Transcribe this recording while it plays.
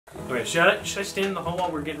Okay, should I stand in the hall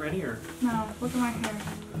while we're getting ready, or? No, look at my hair.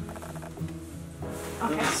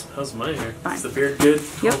 Okay. How's my hair? Fine. Is the beard good?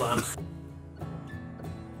 Yep. Hold on.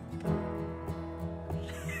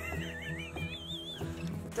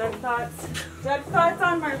 Doug thoughts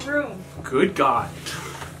on my room. Good God.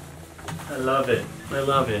 I love it. I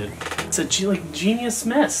love it. It's a genius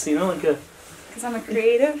mess, you know, like a... Because I'm a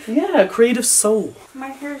creative? Yeah, a creative soul. My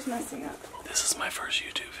hair's messing up. This is my first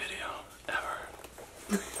YouTube video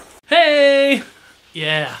ever. Hey!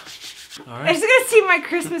 Yeah. All right. I just gotta see my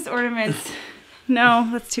Christmas ornaments. No,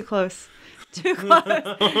 that's too close. Too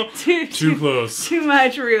close. Too close. Too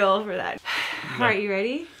much real for that. No. Alright, you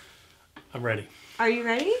ready? I'm ready. Are you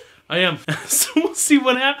ready? I am. So we'll see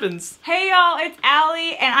what happens. Hey y'all, it's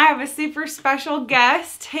Allie, and I have a super special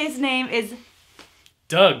guest. His name is...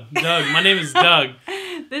 Doug. My name is Doug.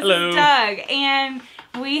 Hello. Is Doug, and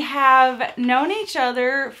we have known each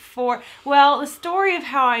other for... Well, the story of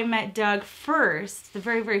how I met Doug first, the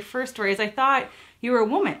very, very first story, is I thought you were a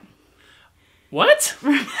woman. What?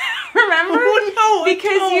 Remember? Oh, no,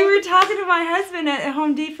 because you were talking to my husband at a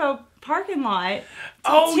Home Depot parking lot.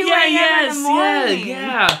 Oh, yeah,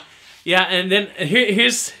 yes, yeah. And then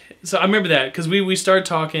here's... So I remember that, because we started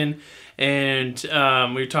talking, and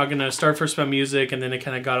we were talking to start first about music, and then it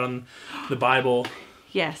kind of got on the Bible.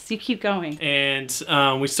 Yes, you keep going. And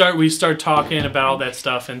we started talking about all that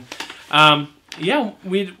stuff, and yeah,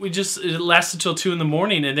 we just, it lasted till 2 in the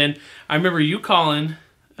morning, and then I remember you calling.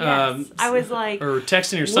 Yes, I was like, or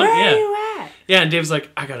texting or something. Where are you at? Yeah, and Dave's like,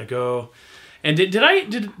 I gotta go. And did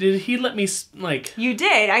he let me, like... You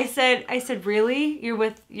did. I said, really? You're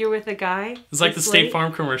with a guy? It's like the State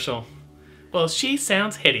Farm commercial. Well, she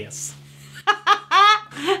sounds hideous.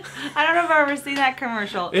 I don't know if I've ever seen that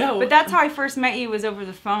commercial. Yeah. But that's how I first met you, was over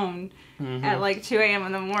the phone at like 2 a.m.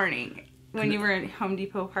 in the morning when you were in Home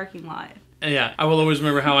Depot parking lot. Yeah, I will always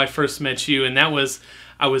remember how I first met you, and that was,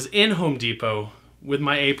 I was in Home Depot with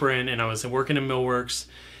my apron, and I was working in Millworks,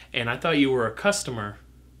 and I thought you were a customer.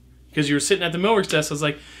 Because you were sitting at the Millworks desk. I was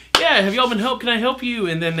like, yeah, have y'all been helped? Can I help you?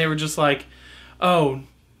 And then they were just like, oh,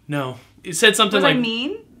 no. It said something was like... Was I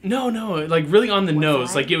mean? No, like really on the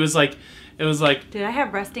nose. Like it was like... Did I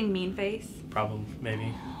have resting mean face? Probably,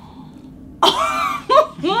 maybe.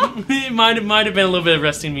 It might have been a little bit of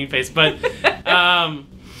resting mean face, but... I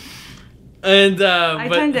tend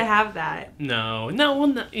to have that. No, well,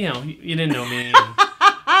 no, you know, you didn't know me.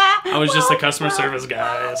 I was just a customer service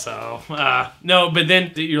guy, so no. But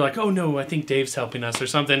then you're like, oh no, I think Dave's helping us or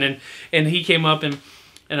something, and he came up and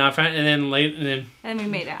I found, and then we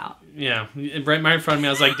made out. Yeah, right in front of me.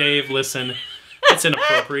 I was like, Dave, listen, it's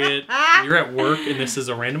inappropriate. You're at work, and this is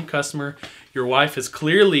a random customer. Your wife is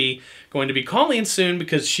clearly going to be calling soon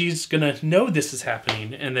because she's gonna know this is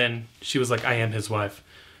happening. And then she was like, I am his wife.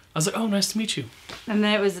 I was like, oh, nice to meet you. And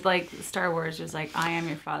then it was like Star Wars was like, I am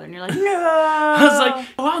your father. And you're like, no. I was like,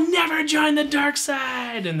 oh, I'll never join the dark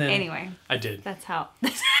side. And then anyway, I did. That's how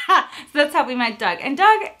we met Doug. And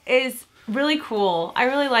Doug is really cool. I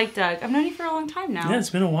really like Doug. I've known you for a long time now. Yeah, it's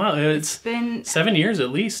been a while. It's been 7 years at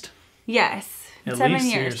least. Yes. At 7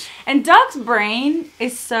 years. And Doug's brain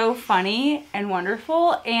is so funny and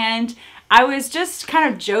wonderful. And I was just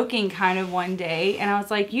kind of joking one day. And I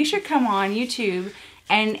was like, you should come on YouTube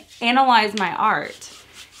and analyze my art.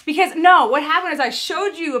 Because, no, what happened is I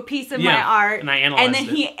showed you a piece of my art. And I analyzed it. And then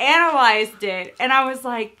he analyzed it. And I was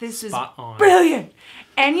like, this is on. Brilliant.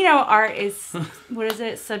 And, you know, art is, what is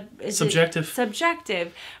it? Subjective.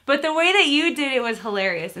 Subjective. But the way that you did it was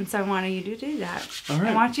hilarious. And so I wanted you to do that. All right.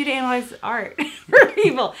 I want you to analyze art for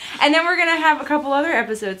people. And then we're going to have a couple other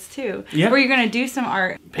episodes, too. Yeah. Where you're going to do some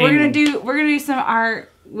art. We're going to do some art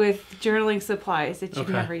with journaling supplies that you've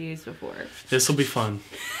never used before. This will be fun.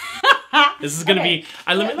 This is going to be...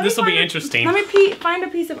 This will be interesting. Let me find a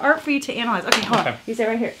piece of art for you to analyze. Okay, hold on. You stay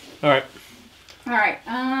right here. All right. All right.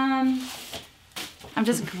 I'm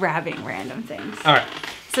just grabbing random things. All right.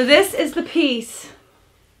 So this is the piece,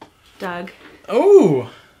 Doug.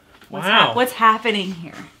 Oh, wow. What's happening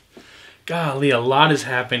here? Golly, a lot is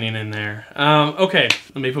happening in there. Okay,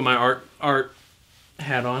 let me put my art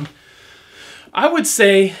hat on. I would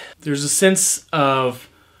say there's a sense of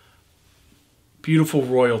beautiful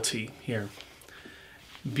royalty here.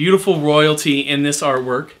 Beautiful royalty in this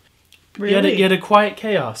artwork. Really? Yet a quiet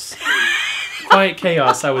chaos. Quiet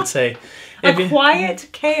chaos, I would say. Quiet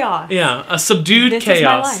chaos. Yeah, a subdued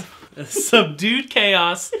chaos. Is my life. A subdued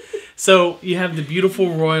chaos. So you have the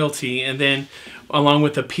beautiful royalty, and then along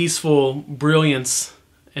with the peaceful brilliance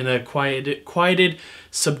and a quieted,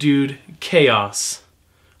 subdued chaos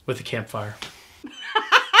with a campfire.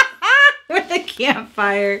 With a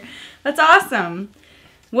campfire. That's awesome.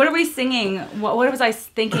 What are we singing? What was I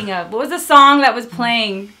thinking of? What was the song that was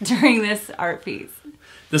playing during this art piece?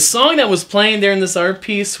 The song that was playing there in this art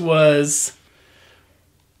piece was...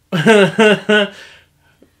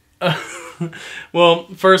 well,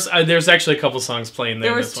 first, there's actually a couple songs playing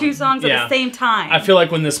there. There was two songs at the same time. I feel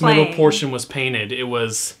like when this middle portion was painted, it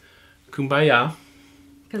was Kumbaya.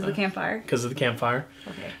 Because of the campfire? Because of the campfire.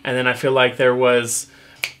 Okay. And then I feel like there was...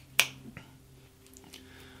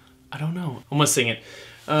 I don't know. I'm going to sing it.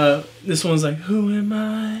 This one's like, who am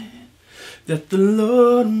I that the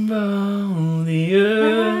Lord of all the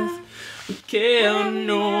earth would care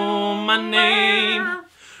know my name,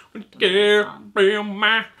 would care feel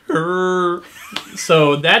my hurt.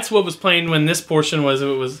 So that's what was playing when this portion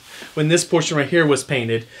when this portion right here was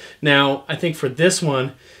painted. Now, I think for this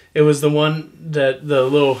one, it was the one that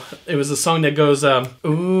it was the song that goes, ooh.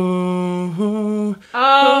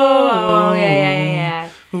 Oh, yeah.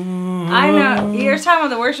 I know. You're talking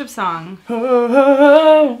about the worship song.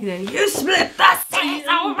 You split the sea so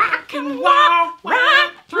I can walk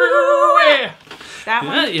right through it. That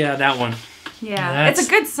one? Yeah, that one. Yeah, it's a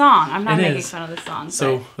good song. I'm not making fun of the song.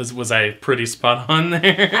 So was I pretty spot on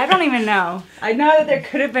there? I don't even know. I know that there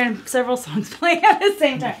could have been several songs playing at the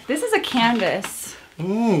same time. This is a canvas.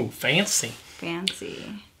 Ooh, fancy.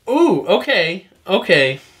 Fancy. Ooh, okay.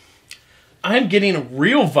 I'm getting a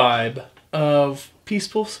real vibe of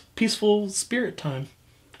peaceful spirit time.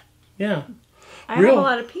 Yeah. I have a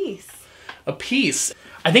lot of peace. A peace.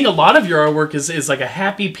 I think a lot of your artwork is like a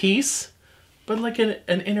happy peace, but like an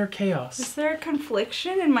inner chaos. Is there a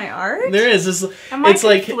confliction in my art? There is. Am I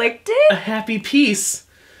conflicted? Like a happy peace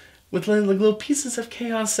with like little pieces of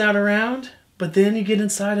chaos out around, but then you get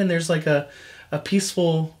inside and there's like a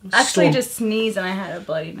peaceful Actually, storm. just sneezed and I had a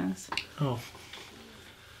bloody nose. Oh.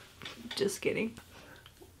 Just kidding.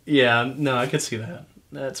 Yeah, no, I could see that.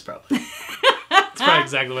 That's probably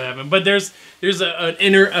exactly what happened. But there's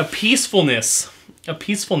a peacefulness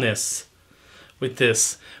with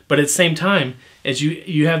this. But at the same time, as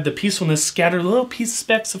you have the peacefulness scattered little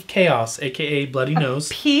specks of chaos, aka bloody nose.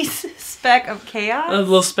 Peace speck of chaos. A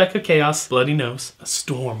little speck of chaos, bloody nose. A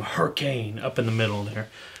storm, a hurricane up in the middle there.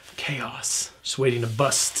 Chaos, just waiting to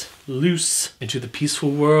bust loose into the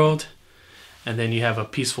peaceful world, and then you have a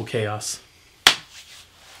peaceful chaos.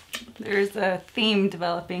 There's a theme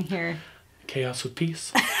developing here. Chaos with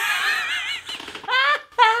peace.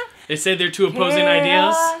 They say they're two opposing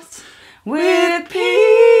ideas. With peace.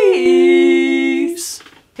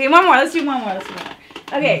 Okay, one more. Let's do one more.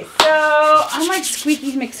 Okay, so I'm like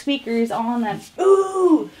squeaky McSqueakers all on them.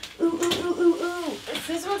 Ooh.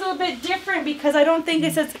 This one's a little bit different because I don't think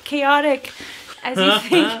it's as chaotic as you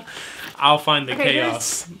think. I'll find the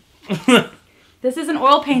chaos. This is an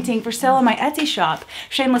oil painting for sale on my Etsy shop.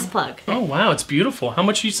 Shameless plug. Oh, wow. It's beautiful. How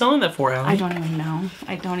much are you selling that for, Allie? I don't even know.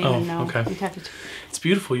 Okay. It's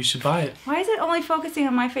beautiful. You should buy it. Why is it only focusing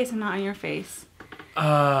on my face and not on your face?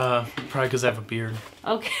 Probably because I have a beard.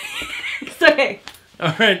 Okay. Okay.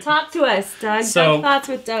 All right. Talk to us, Doug. So, Doug Thoughts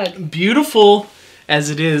with Doug. Beautiful as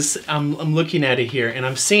it is, I'm looking at it here, and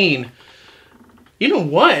I'm seeing, you know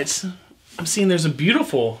what? I'm seeing it's a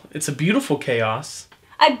beautiful chaos.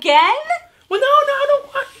 Again? Well, no, I don't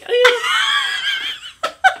want...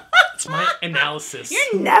 It's my analysis.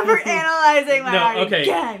 You're never analyzing my art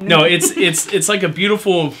again. No, it's like a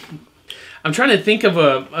beautiful... I'm trying to think of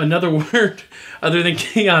another word other than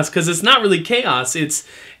chaos, because it's not really chaos. It's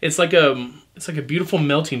like a beautiful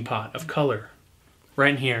melting pot of color,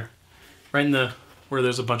 right in here, right in the where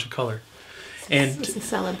there's a bunch of color, and it's a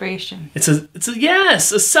celebration. It's a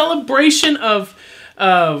celebration of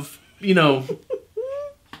you know.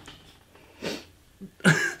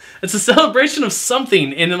 It's a celebration of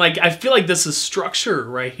something, and like I feel like this is structure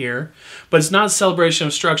right here, but it's not a celebration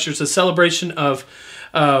of structure. It's a celebration of.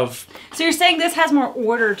 So you're saying this has more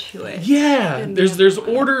order to it? Yeah, there's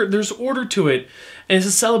order. There's order to it, and it's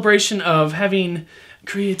a celebration of having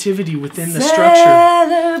creativity within the structure.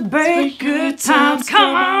 Celebrate good times,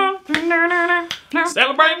 come on!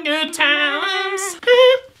 Celebrating good times.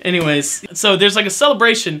 Anyways, so there's like a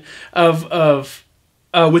celebration of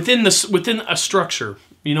within a structure.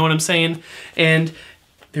 You know what I'm saying? And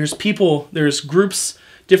there's people, there's groups,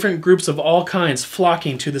 different groups of all kinds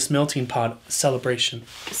flocking to this melting pot celebration.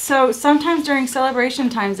 So sometimes during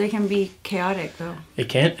celebration times they can be chaotic though. It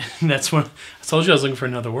can't. That's when I told you I was looking for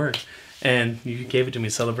another word, and you gave it to me.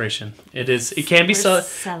 Celebration. It is. It can be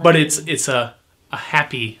but it's a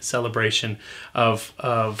happy celebration of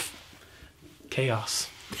chaos.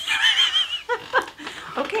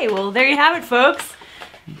 Okay, well there you have it, folks.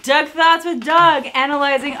 Doug Thoughts with Doug,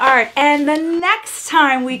 analyzing art. And the next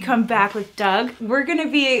time we come back with Doug, we're going to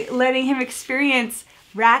be letting him experience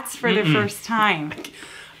rats for the first time.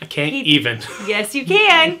 I can't even. Yes, you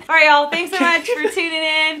can. All right, y'all. Thanks so much for tuning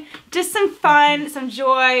in. Just some fun, some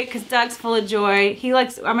joy, because Doug's full of joy.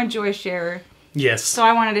 I'm a joy sharer. Yes. So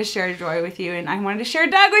I wanted to share joy with you, and I wanted to share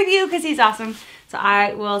Doug with you because he's awesome. So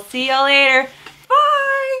I will see y'all later.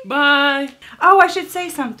 Bye. Bye. Oh, I should say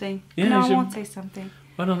something. Yeah, no, you I should. won't say something.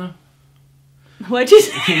 I don't know. What'd you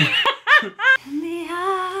say? In the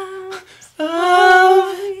arms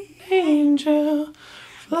of an angel,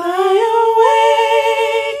 fly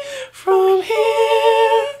away from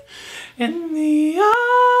here. In the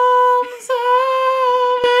arms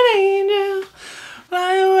of an angel,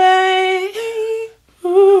 fly away.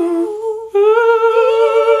 Ooh, ooh.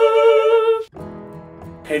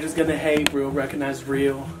 Haters gonna hate, real recognize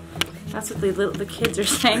real. That's what the kids are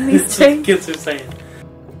saying these days. Kids are saying.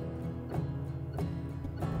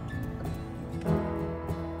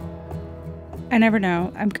 I never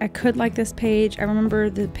know. I could like this page. I remember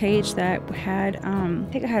the page that had, I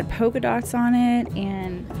think it had polka dots on it,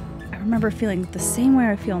 and I remember feeling the same way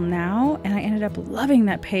I feel now, and I ended up loving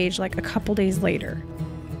that page like a couple days later.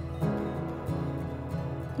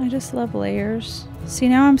 I just love layers. See,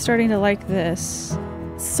 now I'm starting to like this.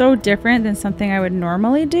 It's so different than something I would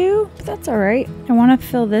normally do, but that's all right. I want to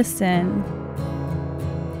fill this in.